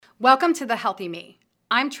Welcome to The Healthy Me.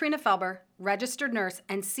 I'm Trina Felber, registered nurse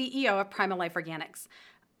and CEO of Primal Life Organics.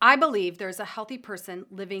 I believe there's a healthy person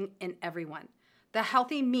living in everyone. The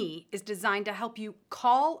Healthy Me is designed to help you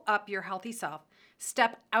call up your healthy self,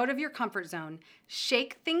 step out of your comfort zone,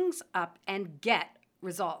 shake things up, and get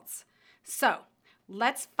results. So,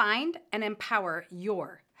 let's find and empower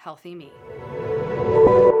your Healthy Me.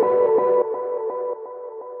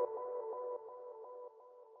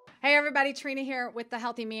 Hey everybody, Trina here with The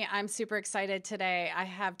Healthy Me. I'm super excited today. I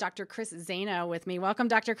have Dr. Chris Zaino with me. Welcome,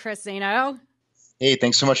 Dr. Chris Zaino. Hey,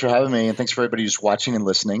 thanks so much for having me, and thanks for everybody who's watching and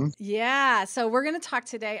listening. Yeah, so we're going to talk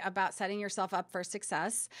today about setting yourself up for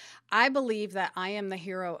success. I believe that I am the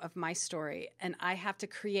hero of my story, and I have to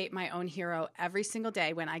create my own hero every single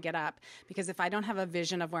day when I get up, because if I don't have a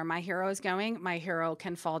vision of where my hero is going, my hero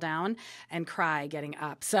can fall down and cry getting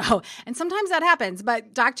up. So, and sometimes that happens,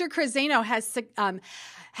 but Dr. Chris Zaino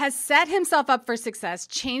has set himself up for success,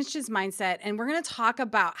 changed his mindset, and we're going to talk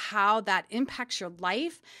about how that impacts your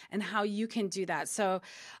life and how you can do that. So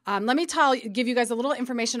let me give you guys a little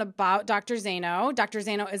information about Dr. Zaino. Dr.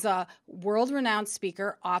 Zaino is a world-renowned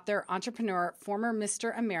speaker, author, entrepreneur, former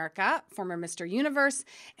Mr. America, former Mr. Universe,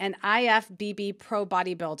 and IFBB pro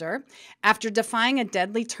bodybuilder. After defying a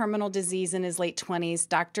deadly terminal disease in his late 20s,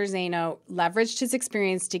 Dr. Zaino leveraged his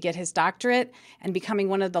experience to get his doctorate and becoming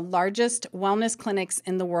one of the largest wellness clinics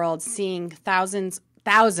in the world, seeing thousands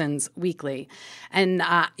weekly. And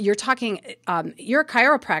you're a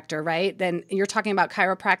chiropractor, right? Then you're talking about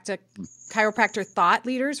chiropractor thought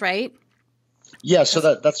leaders, right? Yeah,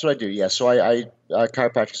 so that's what I do. Yeah, so I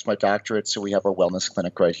chiropractic is my doctorate, so we have our wellness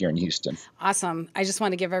clinic right here in Houston. Awesome. I just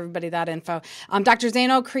want to give everybody that info. Dr.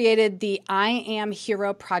 Zaino created the I Am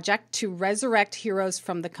Hero Project to resurrect heroes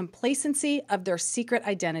from the complacency of their secret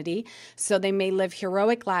identity so they may live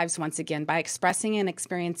heroic lives once again by expressing and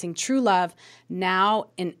experiencing true love now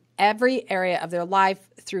in every area of their life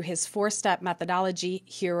through his 4-step methodology,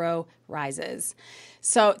 Hero Rises.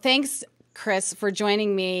 So thanks, Chris, for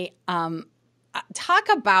joining me. Talk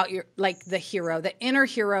about the hero, the inner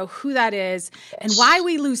hero, who that is, and why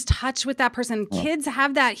we lose touch with that person. Kids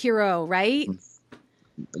have that hero, right?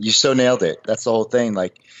 You so nailed it. That's the whole thing.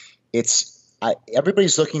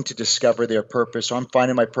 Everybody's looking to discover their purpose. So I'm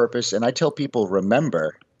finding my purpose, and I tell people,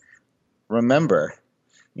 remember.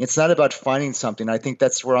 It's not about finding something. I think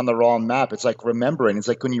we're on the wrong map. It's like remembering. It's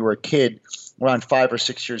like when you were a kid, around 5 or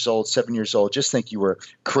 6 years old, 7 years old, just think you were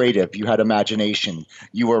creative. You had imagination.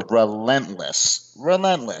 You were relentless.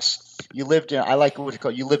 You lived in,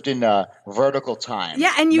 you lived in vertical time.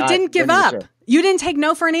 Yeah, and you didn't give up. You didn't take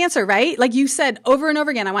no for an answer, right? Like you said over and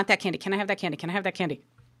over again, I want that candy. Can I have that candy? Can I have that candy?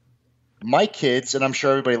 My kids, and I'm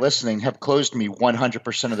sure everybody listening, have closed me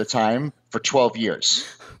 100% of the time for 12 years.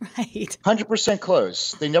 Right. 100%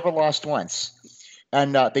 close. They never lost once.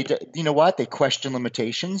 And you know what? They question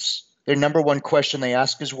limitations. Their number one question they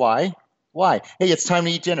ask is why? Why? Hey, it's time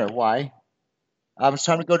to eat dinner. Why? It's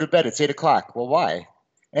time to go to bed. It's 8 o'clock. Well, why?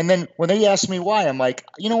 And then when they ask me why, I'm like,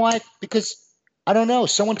 you know what? Because I don't know.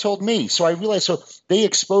 Someone told me. So I realized, so they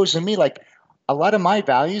exposed in me, like a lot of my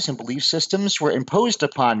values and belief systems were imposed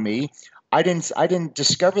upon me. I didn't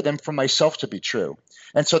discover them for myself to be true.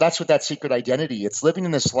 And so that's what that secret identity, it's living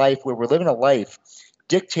in this life where we're living a life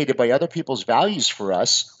dictated by other people's values for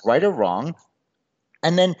us, right or wrong.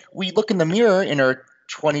 And then we look in the mirror in our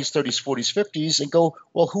 20s, 30s, 40s, 50s and go,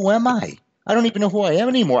 well, who am I? I don't even know who I am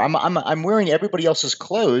anymore. I'm wearing everybody else's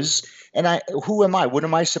clothes. And who am I? What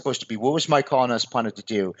am I supposed to be? What was my calling us upon it to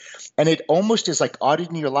do? And it almost is like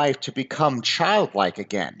auditing your life to become childlike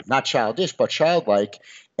again. Not childish, but childlike.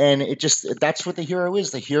 And that's what the hero is.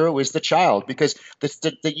 The hero is the child, because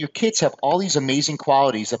your kids have all these amazing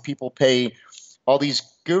qualities that people pay all these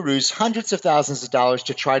gurus hundreds of thousands of dollars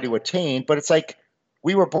to try to attain. But it's like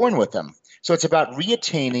we were born with them. So it's about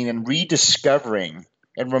reattaining and rediscovering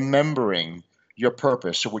and remembering your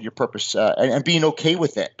purpose, or what your purpose, and being okay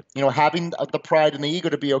with it. You know, having the pride and the ego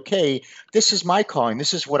to be okay. This is my calling.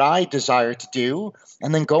 This is what I desire to do,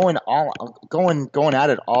 and then going at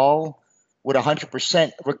it all with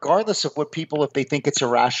 100%, regardless of what people, if they think it's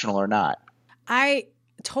irrational or not. I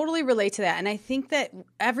totally relate to that, and I think that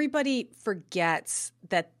everybody forgets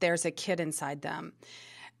that there's a kid inside them.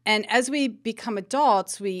 And as we become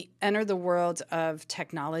adults, we enter the world of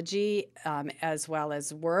technology as well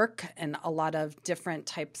as work and a lot of different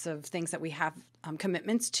types of things that we have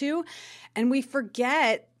commitments to. And we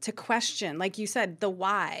forget to question, like you said, the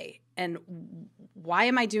why. And why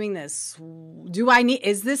am I doing this?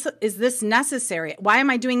 Is this necessary? Why am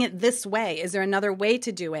I doing it this way? Is there another way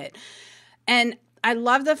to do it? And I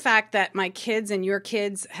love the fact that my kids and your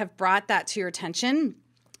kids have brought that to your attention,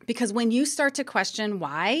 Because when you start to question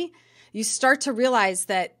why, you start to realize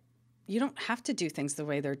that you don't have to do things the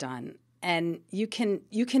way they're done. And you can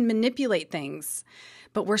manipulate things.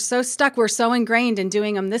 But we're so stuck, we're so ingrained in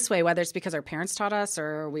doing them this way, whether it's because our parents taught us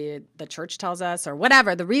or the church tells us or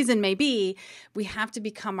whatever the reason may be, we have to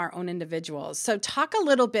become our own individuals. So talk a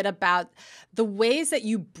little bit about the ways that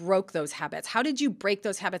you broke those habits. How did you break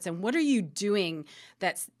those habits, and what are you doing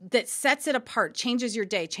that sets it apart, changes your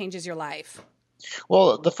day, changes your life?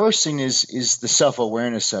 Well, the first thing is the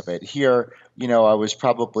self-awareness of it. Here, I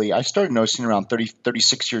started noticing around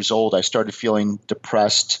 36 years old. I started feeling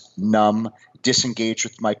depressed, numb, disengaged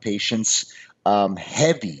with my patients,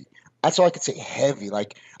 heavy. That's all I could say, heavy.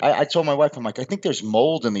 Like I told my wife, I'm like, I think there's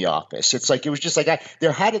mold in the office. It's like, it was just like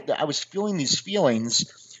I was feeling these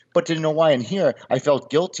feelings, but didn't know why. And here I felt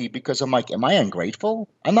guilty because I'm like, am I ungrateful?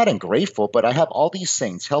 I'm not ungrateful, but I have all these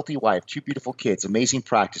things: healthy wife, 2 beautiful kids, amazing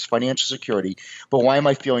practice, financial security. But why am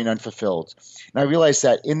I feeling unfulfilled? And I realized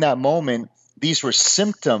that in that moment, these were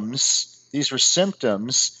symptoms. These were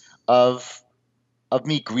symptoms of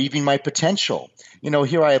me grieving my potential.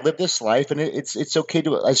 Here I live this life, and it's okay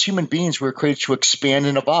to, as human beings, we're created to expand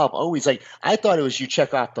and evolve. Always, like, I thought it was you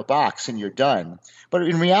check off the box and you're done. But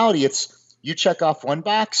in reality, it's you check off one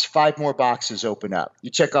box, 5 more boxes open up. You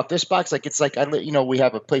check off this box, like it's like we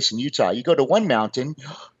have a place in Utah. You go to one mountain,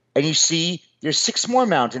 and you see there's 6 more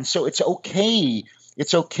mountains. So it's okay.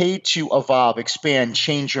 It's okay to evolve, expand,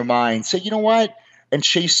 change your mind. Say, you know what? And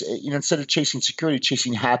chase, instead of chasing security,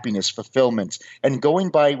 chasing happiness, fulfillment, and going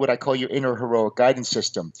by what I call your inner heroic guidance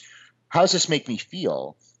system. How does this make me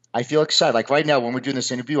feel? I feel excited. Like right now, when we're doing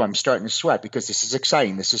this interview, I'm starting to sweat because this is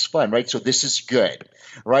exciting. This is fun, right? So this is good,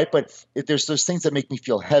 right? But if there's those things that make me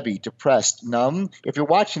feel heavy, depressed, numb. If you're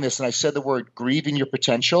watching this and I said the word grieving your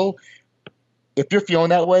potential, if you're feeling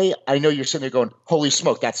that way, I know you're sitting there going, holy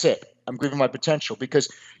smoke, that's it. I'm grieving my potential, because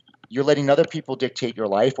you're letting other people dictate your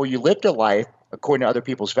life, or you lived a life according to other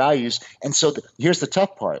people's values. And so here's the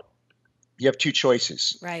tough part. You have 2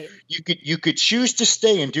 choices. Right. You could choose to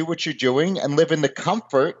stay and do what you're doing and live in the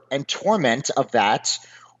comfort and torment of that,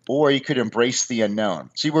 or you could embrace the unknown.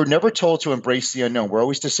 See, we're never told to embrace the unknown. We're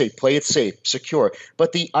always to say, play it safe, secure.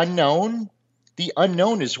 But the unknown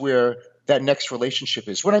is where that next relationship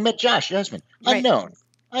is. When I met Josh, your husband, Right.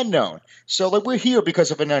 Unknown. So like we're here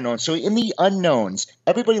because of an unknown. So in the unknowns,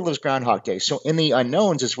 everybody lives Groundhog Day. So in the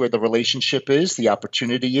unknowns is where the relationship is, the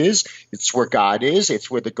opportunity is, it's where God is, it's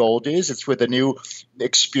where the gold is, it's where the new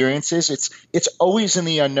experience is. It's always in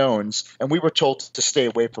the unknowns, and we were told to stay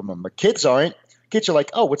away from them. But kids aren't. Kids are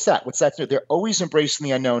like, oh, what's that? What's that? They're always embracing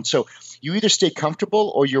the unknown. So you either stay comfortable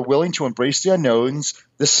or you're willing to embrace the unknowns,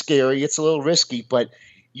 the scary. It's a little risky, but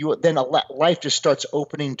life just starts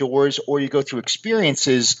opening doors, or you go through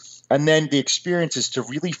experiences, and then the experience is to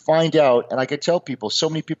really find out. And I can tell people, so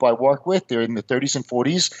many people I work with, they're in their 30s and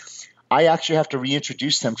 40s. I actually have to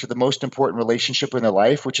reintroduce them to the most important relationship in their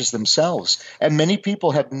life, which is themselves. And many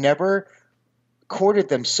people have never courted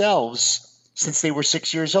themselves since they were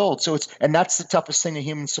 6 years old. And that's the toughest thing a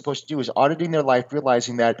human's supposed to do, is auditing their life,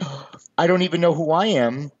 realizing that I don't even know who I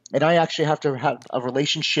am, and I actually have to have a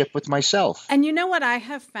relationship with myself. And you know what I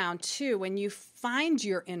have found too, when you find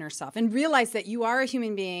your inner self and realize that you are a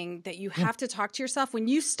human being, that you have to talk to yourself, when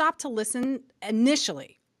you stop to listen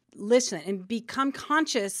and become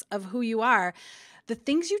conscious of who you are, the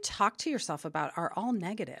things you talk to yourself about are all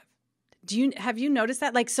negative. Have you noticed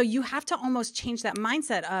that? Like, so you have to almost change that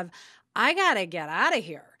mindset of, I got to get out of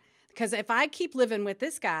here, because if I keep living with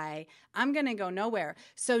this guy, I'm going to go nowhere.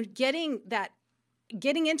 So getting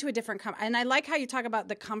into a different and I like how you talk about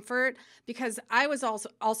the comfort, because I was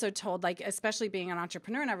also told, like, especially being an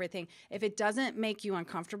entrepreneur and everything, if it doesn't make you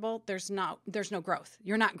uncomfortable, there's no growth.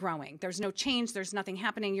 You're not growing. There's no change. There's nothing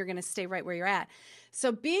happening. You're going to stay right where you're at.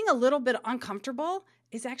 So being a little bit uncomfortable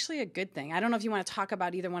is actually a good thing. I don't know if you want to talk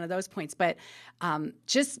about either one of those points, but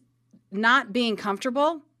just not being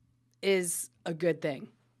comfortable is a good thing.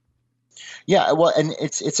 Yeah, well, and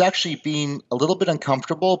it's actually being a little bit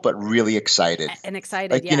uncomfortable, but really excited. And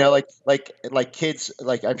excited, like, yeah. Like kids,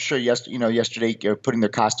 like I'm sure yesterday putting their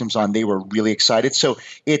costumes on, they were really excited. So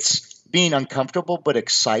it's being uncomfortable but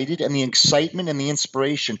excited, and the excitement and the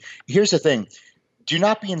inspiration. Here's the thing: do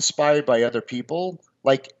not be inspired by other people.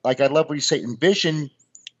 Like I love what you say, envision.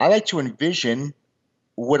 I like to envision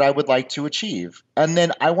what I would like to achieve. And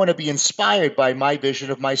then I want to be inspired by my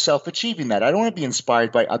vision of myself achieving that. I don't want to be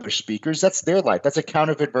inspired by other speakers. That's their life. That's a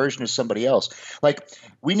counterfeit version of somebody else. Like,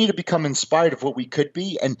 we need to become inspired of what we could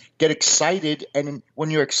be and get excited. And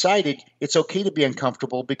when you're excited, it's okay to be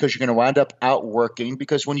uncomfortable, because you're going to wind up outworking,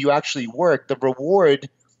 because when you actually work, the reward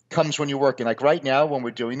comes when you're working. Like right now, when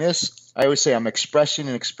we're doing this, I always say I'm expressing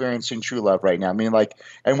and experiencing true love right now. I mean, like,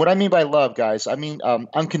 and what I mean by love, guys, I mean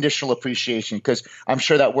unconditional appreciation, because I'm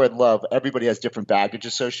sure that word love, everybody has different baggage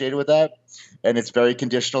associated with that, and it's very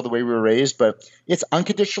conditional the way we were raised, but it's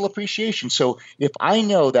unconditional appreciation. So if I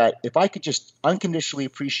know that if I could just unconditionally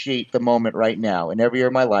appreciate the moment right now in every area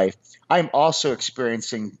of my life, I'm also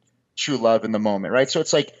experiencing true love in the moment, right? So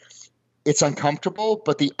it's like it's uncomfortable,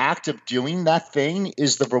 but the act of doing that thing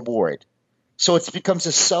is the reward. So it becomes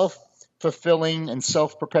a self-fulfilling and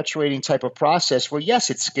self-perpetuating type of process where,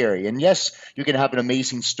 yes, it's scary. And yes, you can have an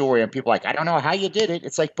amazing story and people are like, I don't know how you did it.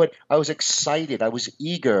 It's like, but I was excited. I was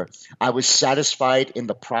eager. I was satisfied in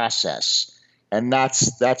the process. And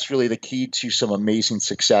that's really the key to some amazing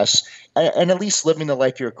success and at least living the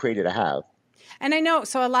life you're created to have. And I know,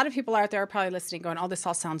 so a lot of people out there are probably listening going, oh, this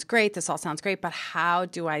all sounds great. This all sounds great. But how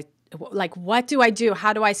do I, like, what do I do?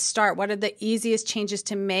 How do I start? What are the easiest changes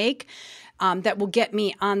to make that will get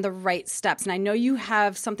me on the right steps? And I know you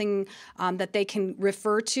have something that they can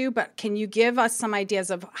refer to, but can you give us some ideas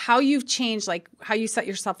of how you've changed, like how you set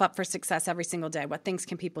yourself up for success every single day? What things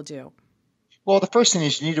can people do? Well, the first thing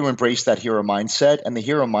is you need to embrace that hero mindset, and the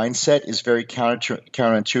hero mindset is very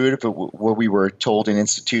counterintuitive of what we were told in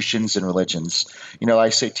institutions and religions. You know, I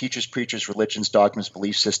say teachers, preachers, religions, dogmas,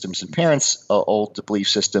 belief systems, and parents' old belief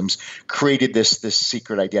systems created this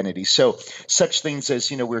secret identity. So such things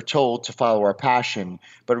as, you know, we're told to follow our passion,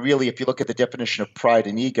 but really if you look at the definition of pride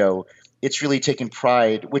and ego, it's really taking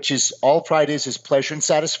pride, which is all pride is pleasure and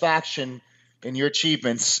satisfaction in your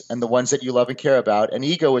achievements and the ones that you love and care about. And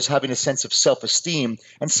ego is having a sense of self-esteem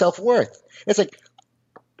and self-worth. It's like,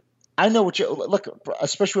 I know what you look,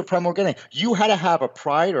 especially with Prime Organic, you had to have a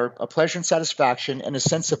pride or a pleasure and satisfaction and a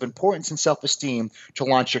sense of importance and self-esteem to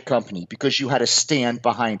launch your company because you had to stand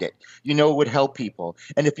behind it. You know, it would help people.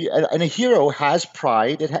 And and a hero has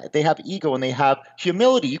pride, they have ego and they have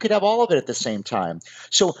humility. You could have all of it at the same time.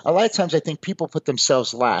 So a lot of times I think people put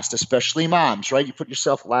themselves last, especially moms, right? You put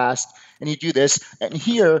yourself last and you do this. And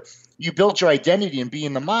here you build your identity in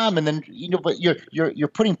being the mom, and then, you know, but you're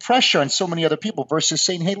putting pressure on so many other people versus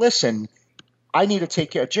saying, hey, listen, I need to take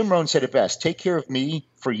care. Jim Rohn said it best: take care of me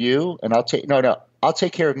for you, and I'll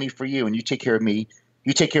take care of me for you, and you take care of me.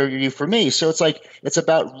 You take care of you for me. So it's like it's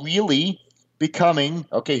about really becoming,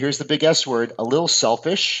 okay, here's the big S word, a little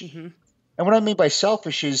selfish. Mm-hmm. And what I mean by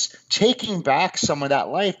selfish is taking back some of that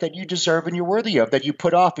life that you deserve and you're worthy of, that you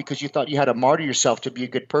put off because you thought you had to martyr yourself to be a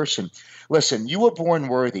good person. Listen, you were born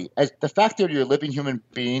worthy. As the fact that you're a living human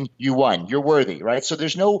being, you won. You're worthy, right? So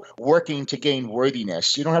there's no working to gain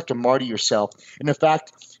worthiness. You don't have to martyr yourself. And in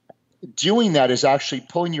fact, doing that is actually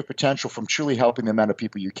pulling your potential from truly helping the amount of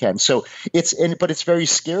people you can. So but it's very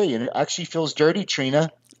scary, and it actually feels dirty, Trina.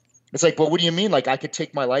 It's like, well, what do you mean? Like I could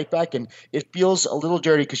take my life back? And it feels a little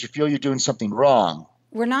dirty because you feel you're doing something wrong.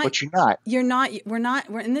 We're not. But you're not. You're not. We're not.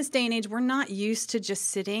 We're in this day and age. We're not used to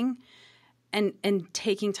just sitting and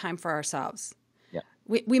taking time for ourselves. Yeah.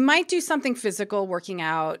 We might do something physical, working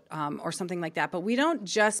out, or something like that, but we don't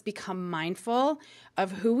just become mindful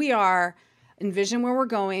of who we are, envision where we're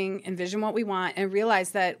going, envision what we want, and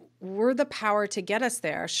realize that we're the power to get us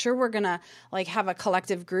there. Sure, we're going to like have a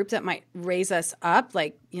collective group that might raise us up,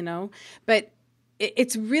 like, you know, but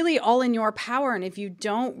it's really all in your power. And if you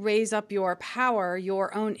don't raise up your power,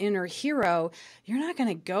 your own inner hero, you're not going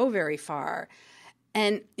to go very far.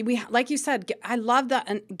 And we, like you said, I love that.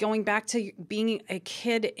 And going back to being a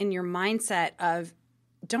kid in your mindset of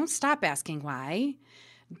don't stop asking why.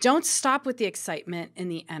 Don't stop with the excitement and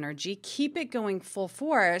the energy. Keep it going full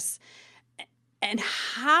force. And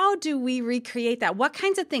how do we recreate that? What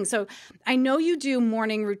kinds of things? So I know you do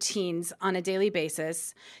morning routines on a daily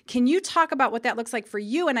basis. Can you talk about what that looks like for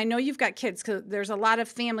you? And I know you've got kids because there's a lot of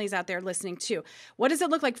families out there listening too. What does it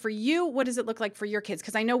look like for you? What does it look like for your kids?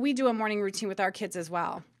 Because I know we do a morning routine with our kids as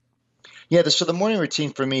well. Yeah, so the morning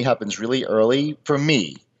routine for me happens really early for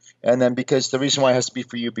me. And then because the reason why it has to be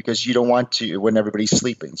for you, because you don't want to when everybody's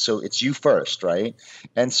sleeping. So it's you first, right?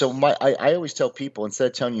 And so I always tell people, instead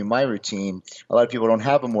of telling you my routine, a lot of people don't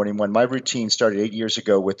have a morning one. My routine started 8 years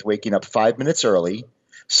ago with waking up 5 minutes early,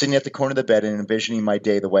 sitting at the corner of the bed and envisioning my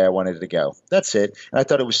day the way I wanted it to go. That's it. And I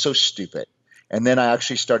thought it was so stupid. And then I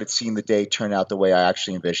actually started seeing the day turn out the way I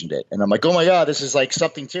actually envisioned it. And I'm like, oh my God, this is like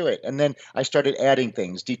something to it. And then I started adding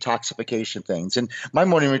things, detoxification things. And my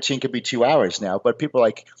morning routine could be 2 hours now, but people are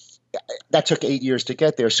like, that took 8 years to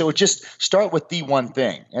get there. So it just start with the one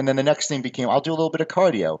thing. And then the next thing became, I'll do a little bit of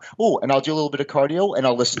cardio. Oh, and I'll do a little bit of cardio and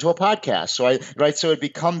I'll listen to a podcast. So so it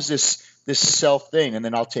becomes this this self thing, and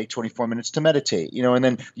then I'll take 24 minutes to meditate, and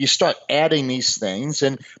then you start adding these things,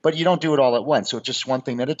 but you don't do it all at once. So it's just one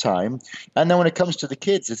thing at a time. And then when it comes to the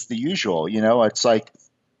kids, it's the usual, it's like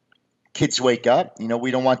kids wake up,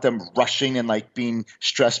 we don't want them rushing and like being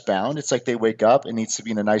stress bound. It's like they wake up, it needs to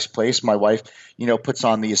be in a nice place. My wife, puts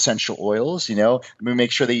on the essential oils, we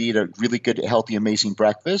make sure they eat a really good, healthy, amazing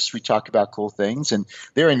breakfast. We talk about cool things, and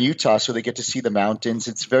they're in Utah, so they get to see the mountains.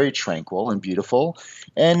 It's very tranquil and beautiful.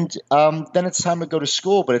 And then it's time to go to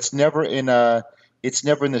school, but it's never in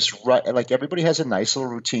this like everybody has a nice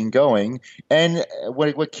little routine going. And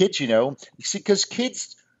what kids, you see, because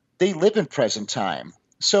kids, they live in present time.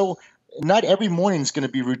 So not every morning is going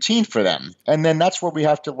to be routine for them. And then that's where we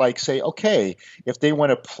have to like say, okay, if they want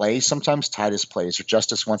to play, sometimes Titus plays or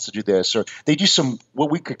Justice wants to do this, or they do some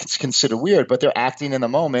what we could consider weird, but they're acting in the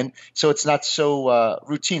moment. So it's not so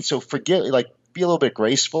routine. So be a little bit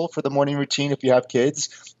graceful for the morning routine. If you have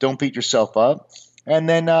kids, don't beat yourself up. And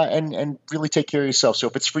then and really take care of yourself. So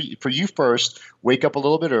if it's for you first, wake up a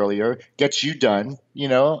little bit earlier, gets you done,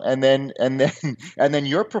 and then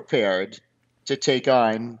you're prepared to take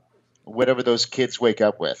on whatever those kids wake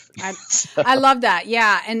up with. I love that.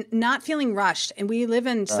 Yeah. And not feeling rushed. And we live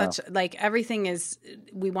in such everything is,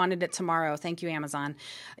 we wanted it tomorrow. Thank you, Amazon.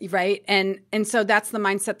 Right. And so that's the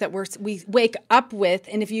mindset that we wake up with.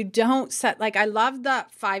 And if you don't set, I love the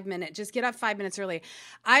 5 minute, just get up 5 minutes early.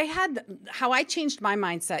 How I changed my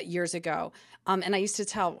mindset years ago. And I used to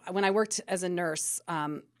tell, when I worked as a nurse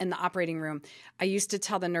in the operating room, I used to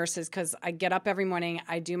tell the nurses, because I get up every morning,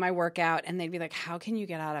 I do my workout, and they'd be like, how can you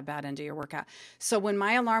get out of bed and do your workout? So when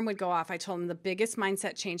my alarm would go off, I told them the biggest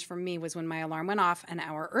mindset change for me was when my alarm went off an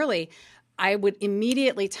hour early, I would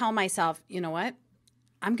immediately tell myself, you know what?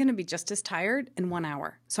 I'm going to be just as tired in 1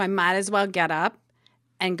 hour. So I might as well get up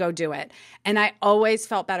and go do it. And I always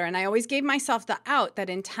felt better. And I always gave myself the out that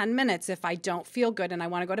in 10 minutes, if I don't feel good and I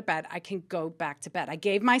want to go to bed, I can go back to bed. I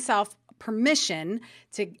gave myself permission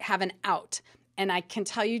to have an out. And I can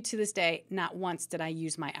tell you to this day, not once did I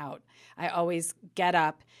use my out. I always get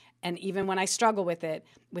up. And even when I struggle with it,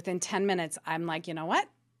 within 10 minutes, I'm like, you know what?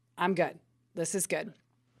 I'm good. This is good.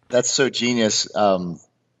 That's so genius.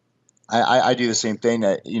 I do the same thing.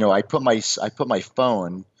 I put my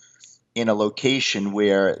phone in a location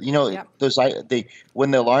where Yep.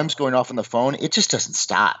 when the alarm's going off on the phone, it just doesn't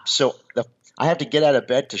stop. So I have to get out of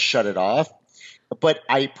bed to shut it off. But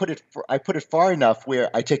I put it far enough where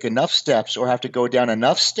I take enough steps or have to go down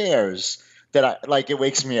enough stairs that it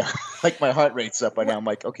wakes me up. Like my heart rate's up, and I'm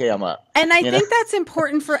like, okay, I'm up. And I think that's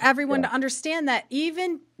important for everyone to understand, that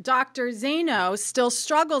even Dr. Zaino still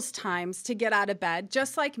struggles times to get out of bed,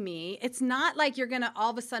 just like me. It's not like you're going to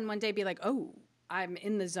all of a sudden one day be like, oh, I'm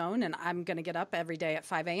in the zone and I'm going to get up every day at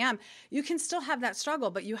 5 a.m. You can still have that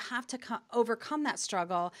struggle, but you have to overcome that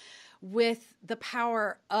struggle with the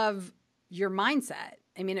power of your mindset.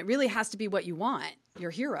 I mean, it really has to be what you want,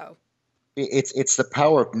 your hero. It's the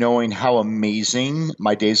power of knowing how amazing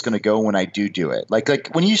my day is going to go when I do it. Like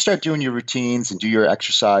when you start doing your routines and do your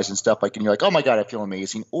exercise and stuff, and you're like, oh my God, I feel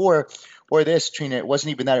amazing. Or this, Trina, it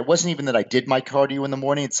wasn't even that. It wasn't even that I did my cardio in the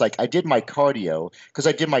morning. It's like I did my cardio. Because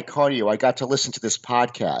I did my cardio, I got to listen to this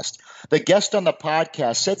podcast. The guest on the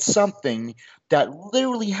podcast said something that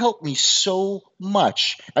literally helped me so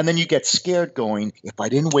much. And then you get scared going, if I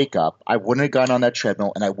didn't wake up, I wouldn't have gone on that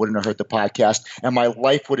treadmill and I wouldn't have heard the podcast and my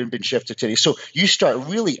life wouldn't have been shifted today. So you start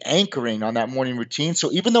really anchoring on that morning routine.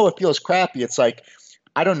 So even though it feels crappy, it's like,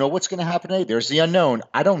 I don't know what's going to happen today. There's the unknown.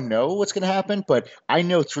 I don't know what's going to happen, but I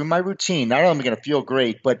know through my routine, not only am I going to feel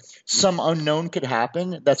great, but some unknown could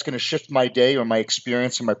happen that's going to shift my day or my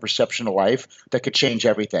experience and my perception of life that could change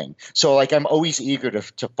everything. So I'm always eager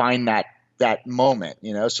to find that moment,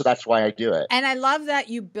 so that's why I do it. And I love that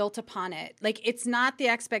you built upon it. It's not the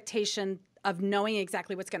expectation of knowing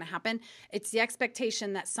exactly what's going to happen. It's the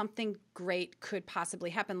expectation that something great could possibly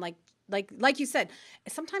happen. Like you said,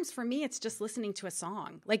 sometimes for me, it's just listening to a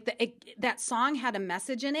song. That song had a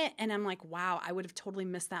message in it, and I'm like, wow, I would have totally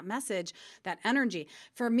missed that message, that energy.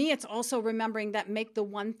 For me, it's also remembering that make the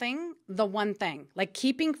one thing, like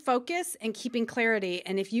keeping focus and keeping clarity.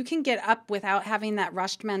 And if you can get up without having that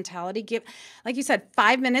rushed mentality, like you said,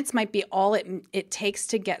 5 minutes might be all it takes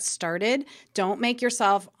to get started. Don't make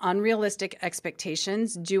yourself unrealistic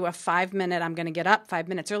expectations. Do a 5 minute, I'm going to get up 5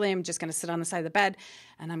 minutes early. I'm just going to sit on the side of the bed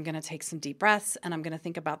and I'm going to take some deep breaths and I'm going to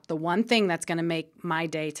think about the one thing that's going to make my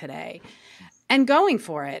day today and going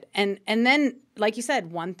for it. And then, like you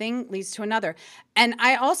said, one thing leads to another. And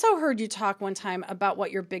I also heard you talk one time about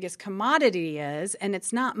what your biggest commodity is, and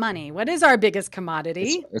it's not money. What is our biggest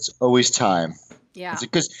commodity? It's always time. Yeah.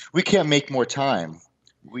 Because we can't make more time.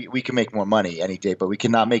 we can make more money any day, but we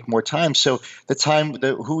cannot make more time. So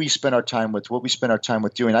who we spend our time with, what we spend our time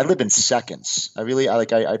with doing. I live in seconds. I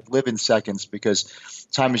live in seconds because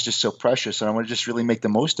time is just so precious, and I want to just really make the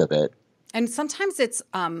most of it. And sometimes it's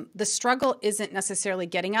the struggle isn't necessarily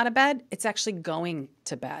getting out of bed. It's actually going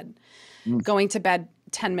to bed. Going to bed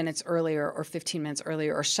 10 minutes earlier or 15 minutes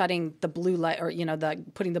earlier, or shutting the blue light, or,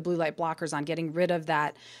 putting the blue light blockers on, getting rid of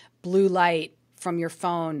that blue light from your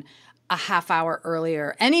phone a half hour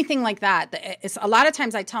earlier, anything like that. It's a lot of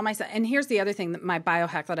times I tell myself, and here's the other thing, that my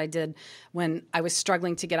biohack that I did when I was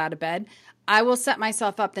struggling to get out of bed, I will set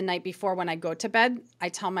myself up the night before when I go to bed. I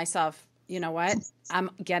tell myself, you know what? I'm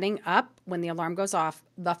getting up when the alarm goes off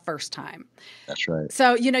the first time. That's right.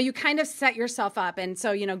 So, you kind of set yourself up. And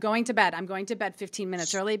so, going to bed, I'm going to bed 15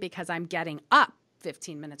 minutes early because I'm getting up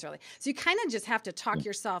 15 minutes early. So you kind of just have to talk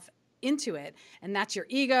yourself into it. And that's your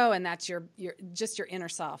ego, and that's your just your inner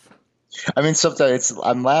self. I mean, sometimes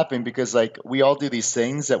I'm laughing because like we all do these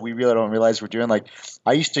things that we really don't realize we're doing. Like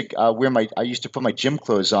I used to I used to put my gym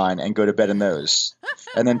clothes on and go to bed in those,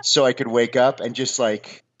 and then so I could wake up and just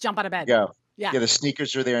like jump out of bed. Go. Yeah. Yeah, the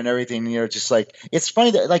sneakers are there and everything. Just like it's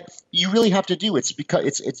funny that like you really have to do. It's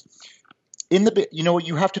because it's in the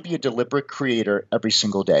you have to be a deliberate creator every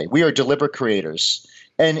single day. We are deliberate creators.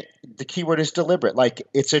 And the key word is deliberate. Like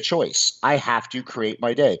it's a choice. I have to create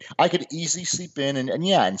my day. I could easily sleep in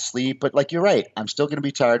and sleep, but like you're right. I'm still going to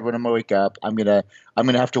be tired when I wake up. I'm gonna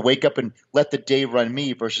have to wake up and let the day run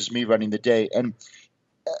me versus me running the day. And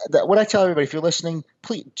what I tell everybody, if you're listening,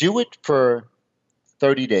 please do it for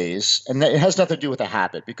 30 days. And it has nothing to do with a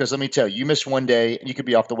habit, because let me tell you, you miss one day and you could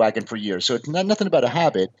be off the wagon for years. So it's nothing about a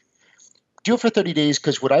habit. Do it for 30 days,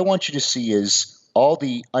 because what I want you to see is all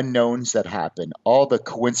the unknowns that happen, all the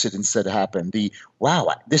coincidence that happen, wow,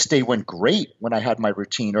 this day went great when I had my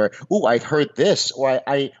routine, or, I heard this, or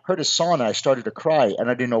I heard a song and I started to cry and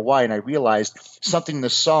I didn't know why. And I realized something in the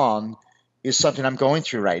song is something I'm going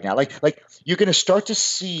through right now. Like you're going to start to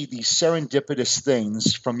see these serendipitous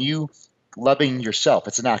things from you loving yourself.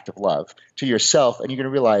 It's an act of love to yourself. And you're going to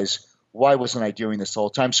realize, why wasn't I doing this the whole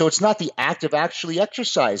time? So it's not the act of actually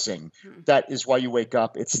exercising that is why you wake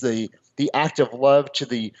up. It's the act of love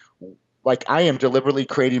to like I am deliberately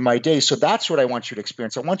creating my day. So that's what I want you to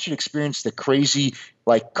experience. I want you to experience the crazy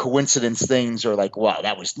like coincidence things, or like, wow,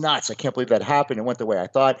 that was nuts. I can't believe that happened. It went the way I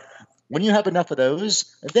thought. When you have enough of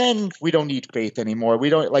those, then we don't need faith anymore. We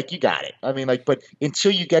don't you got it. I mean, but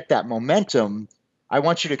until you get that momentum, I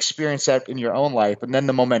want you to experience that in your own life. And then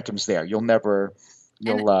the momentum's there.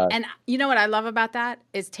 And you know what I love about that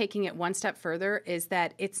is taking it one step further, is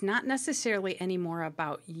that it's not necessarily anymore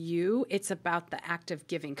about you. It's about the act of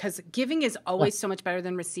giving, because giving is always so much better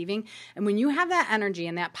than receiving. And when you have that energy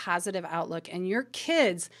and that positive outlook, and your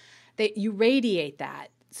kids, you radiate that.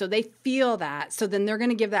 So they feel that. So then they're going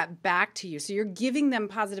to give that back to you. So you're giving them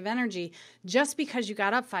positive energy just because you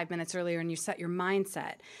got up 5 minutes earlier and you set your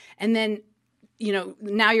mindset. And then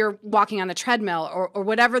now you're walking on the treadmill, or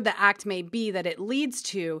whatever the act may be that it leads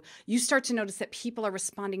to, you start to notice that people are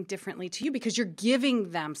responding differently to you because you're giving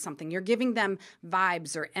them something. You're giving them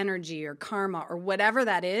vibes or energy or karma or whatever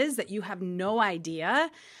that is that you have no idea,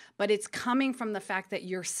 but it's coming from the fact that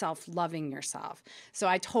you're self-loving yourself. So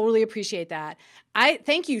I totally appreciate that. I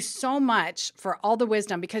thank you so much for all the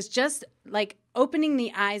wisdom, because just like opening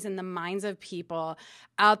the eyes and the minds of people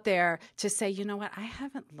out there to say, you know what, I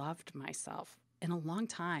haven't loved myself in a long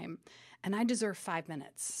time, and I deserve 5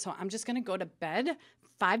 minutes. So I'm just going to go to bed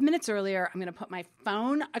 5 minutes earlier. I'm going to put my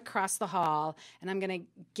phone across the hall, and I'm going to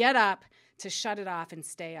get up to shut it off and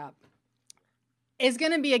stay up. It's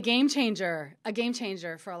going to be a game changer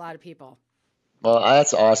for a lot of people. Well,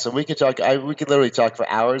 that's awesome. We could talk. We could literally talk for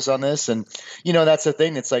hours on this, and that's the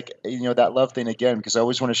thing. It's like that love thing again, because I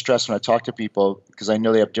always want to stress when I talk to people, because I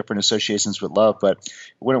know they have different associations with love. But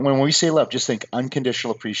when we say love, just think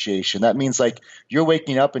unconditional appreciation. That means like you're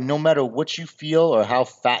waking up, and no matter what you feel, or how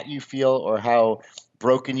fat you feel, or how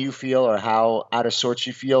broken you feel, or how out of sorts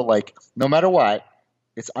you feel, like no matter what,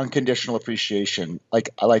 it's unconditional appreciation. Like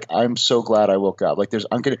I'm so glad I woke up. Like there's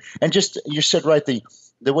and just you said right,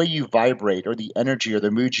 the way you vibrate, or the energy, or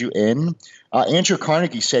the mood you in. Andrew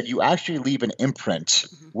Carnegie said you actually leave an imprint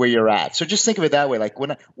where you're at. So just think of it that way. Like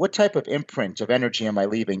what type of imprint of energy am I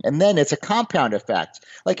leaving? And then it's a compound effect.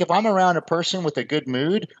 Like if I'm around a person with a good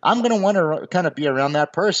mood, I'm going to want to kind of be around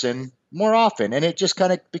that person more often. And it just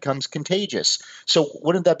kind of becomes contagious. So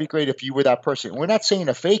wouldn't that be great if you were that person? We're not saying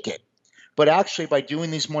to fake it, but actually by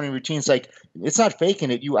doing these morning routines, like it's not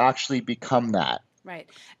faking it. You actually become that. Right.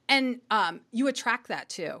 And you attract that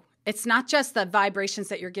too. It's not just the vibrations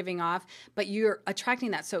that you're giving off, but you're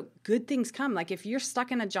attracting that. So good things come. Like if you're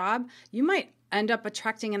stuck in a job, you might end up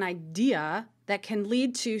attracting an idea that can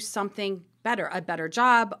lead to something better, a better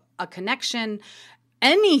job, a connection,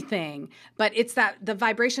 anything. But it's that the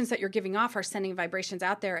vibrations that you're giving off are sending vibrations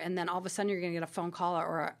out there, and then all of a sudden you're going to get a phone call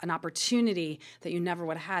or an opportunity that you never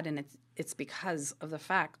would have had, and it's because of the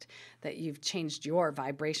fact that you've changed your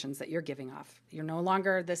vibrations that you're giving off. You're no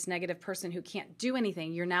longer this negative person who can't do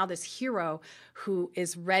anything. You're now this hero who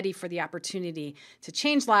is ready for the opportunity to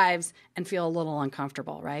change lives and feel a little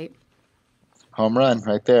uncomfortable, right? Home run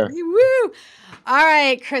right there. Woo! All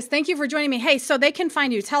right, Chris, thank you for joining me. Hey, so they can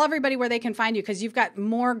find you. Tell everybody where they can find you, because you've got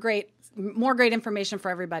more great information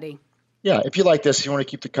for everybody. Yeah, if you like this, if you want to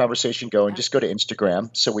keep the conversation going, just go to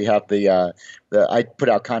Instagram. So we have I put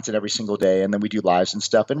out content every single day, and then we do lives and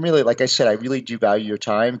stuff. And really, like I said, I really do value your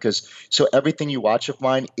time, because so everything you watch of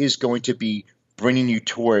mine is going to be bringing you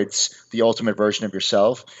towards the ultimate version of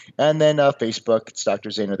yourself. And then Facebook, it's Dr.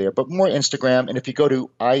 Zaino there, but more Instagram. And if you go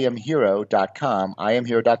to iamhero.com,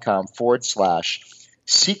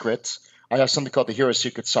 iamhero.com/secret, I have something called the Hero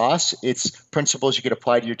Secret Sauce. It's principles you can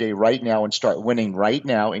apply to your day right now and start winning right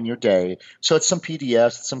now in your day. So it's some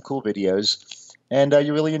PDFs, some cool videos, and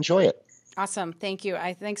you really enjoy it. Awesome. Thank you.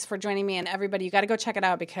 Thanks for joining me. And everybody, you got to go check it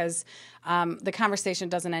out, because the conversation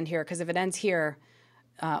doesn't end here. Because if it ends here,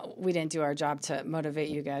 we didn't do our job to motivate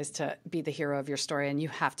you guys to be the hero of your story. And you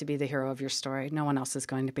have to be the hero of your story. No one else is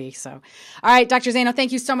going to be. So, all right, Dr. Zaino,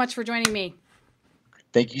 thank you so much for joining me.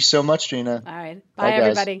 Thank you so much, Gina. All right. Bye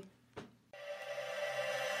everybody.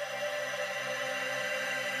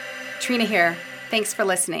 Trina here. Thanks for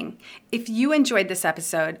listening. If you enjoyed this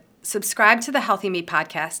episode, subscribe to the Healthy Me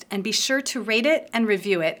podcast and be sure to rate it and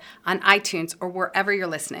review it on iTunes or wherever you're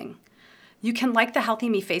listening. You can like the Healthy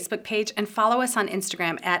Me Facebook page and follow us on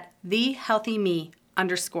Instagram at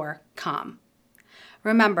thehealthyme_com.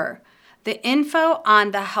 Remember, the info on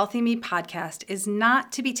the Healthy Me podcast is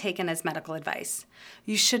not to be taken as medical advice.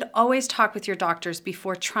 You should always talk with your doctors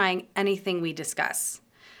before trying anything we discuss.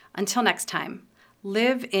 Until next time,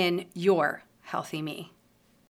 live in your healthy me.